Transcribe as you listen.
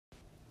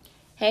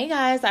Hey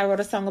guys, I wrote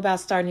a song about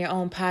starting your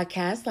own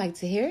podcast. Like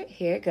to hear it?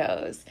 Here it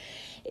goes.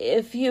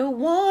 If you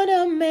want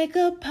to make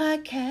a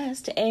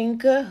podcast,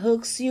 Anchor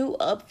hooks you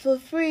up for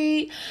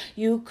free.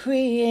 You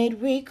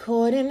create,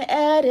 record, and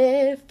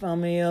edit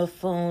from your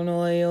phone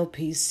or your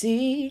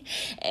PC.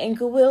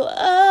 Anchor will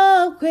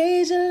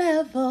upgrade your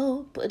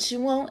level, put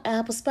you on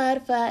Apple,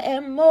 Spotify,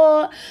 and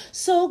more.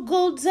 So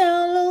go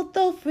download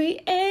the free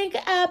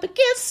Anchor app and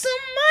get some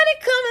money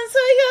coming to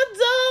your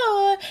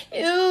door.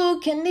 You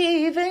can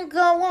even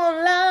go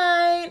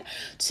online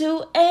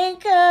to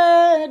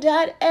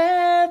anchor.fm.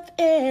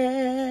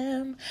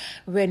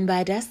 Written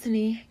by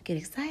Destini. Get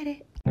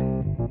excited.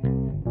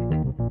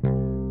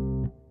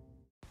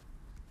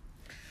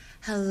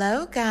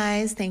 Hello,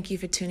 guys. Thank you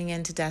for tuning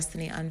in to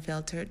Destini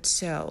Unfiltered.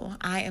 So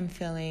I am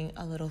feeling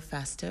a little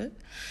festive.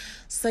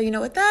 So you know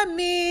what that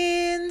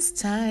means.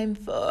 Time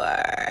for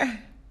a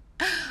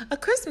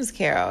Christmas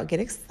carol. Get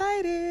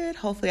excited.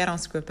 Hopefully I don't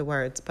screw up the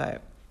words,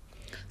 but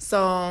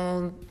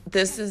so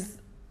this is,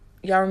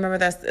 y'all remember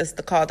that's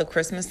called the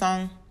Christmas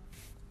song?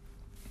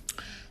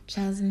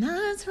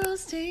 Chestnuts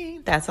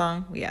roasting. That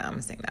song? Yeah, I'm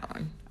going to sing that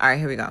one. All right,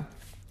 here we go.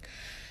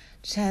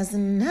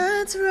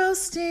 Chestnuts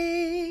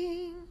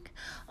roasting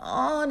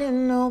on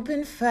an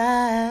open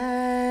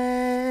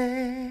fire.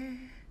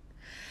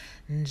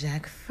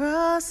 Jack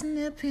Frost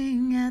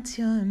nipping at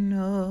your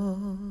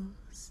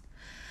nose.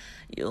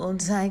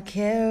 Yuletide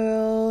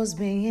carols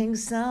being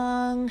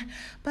sung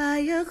by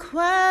a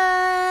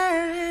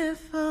choir of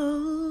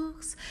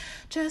folks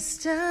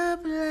dressed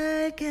up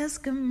like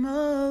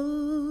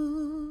Eskimos.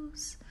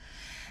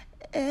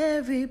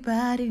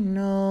 Everybody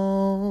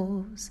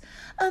knows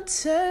a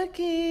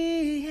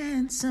turkey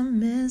and some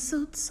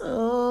mistletoe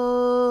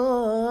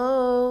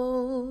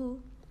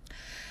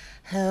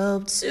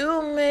help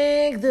to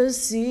make the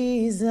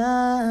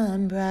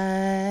season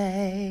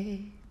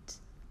bright.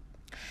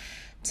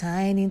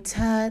 Tiny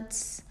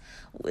tots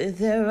with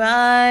their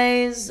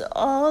eyes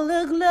all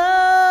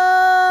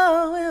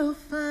aglow will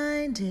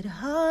find it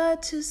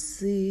hard to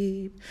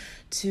sleep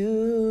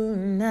tonight.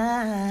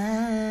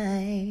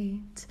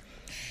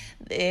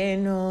 They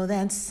know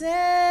that Santa's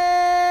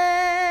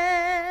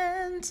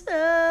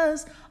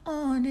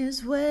on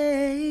his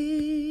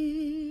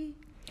way.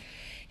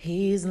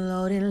 He's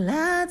loading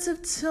lots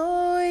of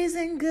toys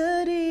and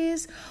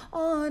goodies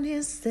on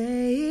his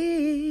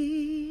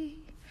sleigh.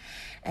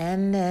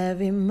 And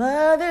every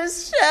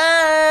mother's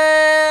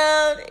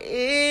child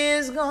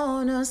is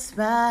gonna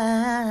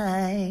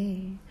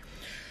spy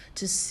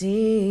to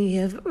see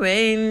if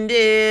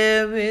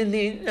reindeer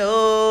really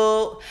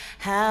know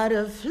how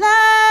to fly.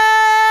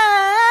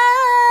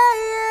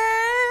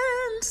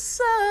 And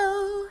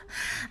so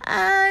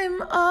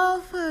I'm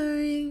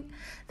offering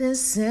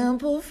this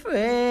simple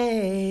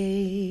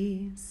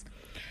phrase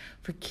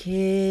for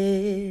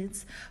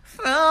kids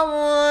from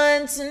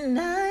 1 to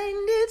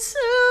 92.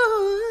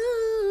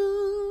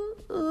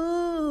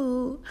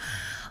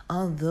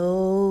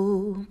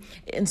 Although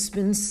it's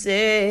been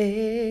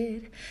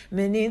said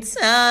many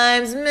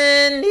times,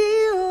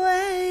 many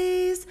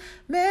ways,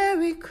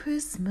 Merry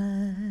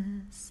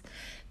Christmas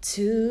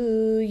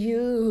to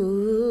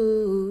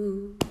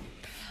you.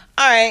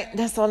 All right,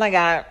 that's all I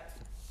got.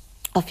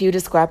 A few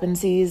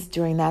discrepancies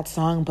during that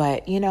song,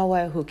 but you know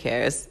what? Who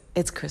cares?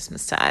 It's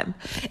Christmas time.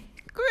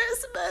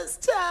 Christmas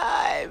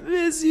time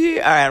is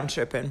here. All right, I'm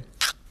tripping.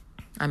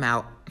 I'm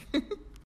out.